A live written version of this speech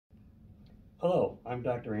Hello, I'm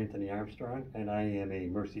Dr. Anthony Armstrong, and I am a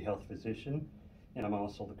Mercy Health physician, and I'm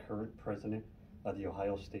also the current president of the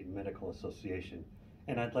Ohio State Medical Association.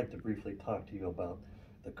 And I'd like to briefly talk to you about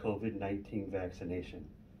the COVID-19 vaccination.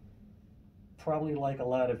 Probably like a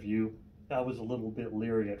lot of you, I was a little bit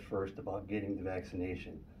leery at first about getting the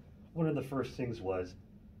vaccination. One of the first things was,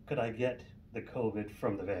 could I get the COVID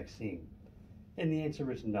from the vaccine? And the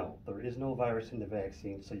answer is no. There is no virus in the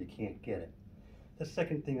vaccine, so you can't get it. The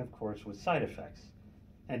second thing, of course, was side effects.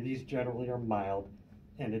 And these generally are mild,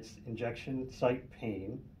 and it's injection site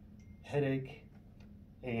pain, headache,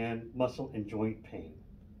 and muscle and joint pain.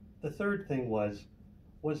 The third thing was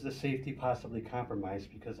the safety possibly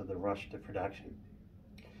compromised because of the rush to production?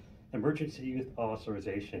 Emergency Use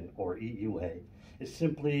Authorization, or EUA, is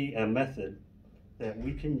simply a method that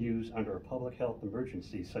we can use under a public health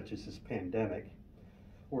emergency such as this pandemic,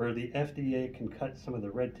 where the FDA can cut some of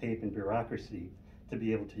the red tape and bureaucracy to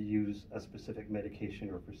be able to use a specific medication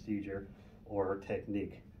or procedure or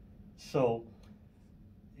technique. So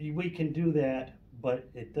we can do that, but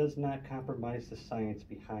it does not compromise the science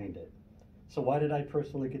behind it. So why did I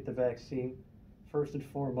personally get the vaccine? First and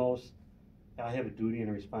foremost, I have a duty and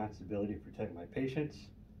a responsibility to protect my patients,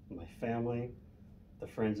 my family, the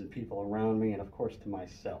friends and people around me, and of course to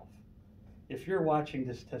myself. If you're watching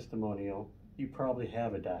this testimonial, you probably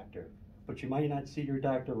have a doctor, but you might not see your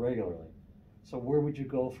doctor regularly. So where would you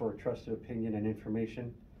go for a trusted opinion and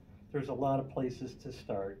information? There's a lot of places to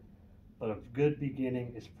start, but a good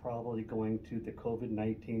beginning is probably going to the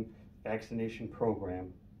COVID-19 vaccination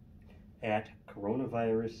program at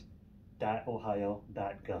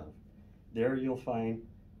coronavirus.ohio.gov. There you'll find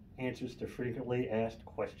answers to frequently asked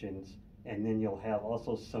questions, and then you'll have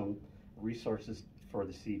also some resources for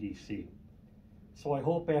the CDC. So I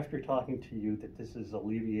hope after talking to you that this has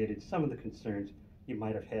alleviated some of the concerns you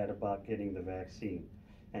might have had about getting the vaccine,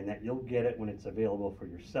 and that you'll get it when it's available for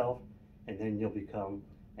yourself, and then you'll become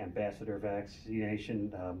ambassador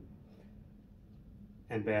vaccination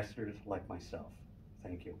ambassadors like myself.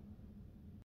 Thank you.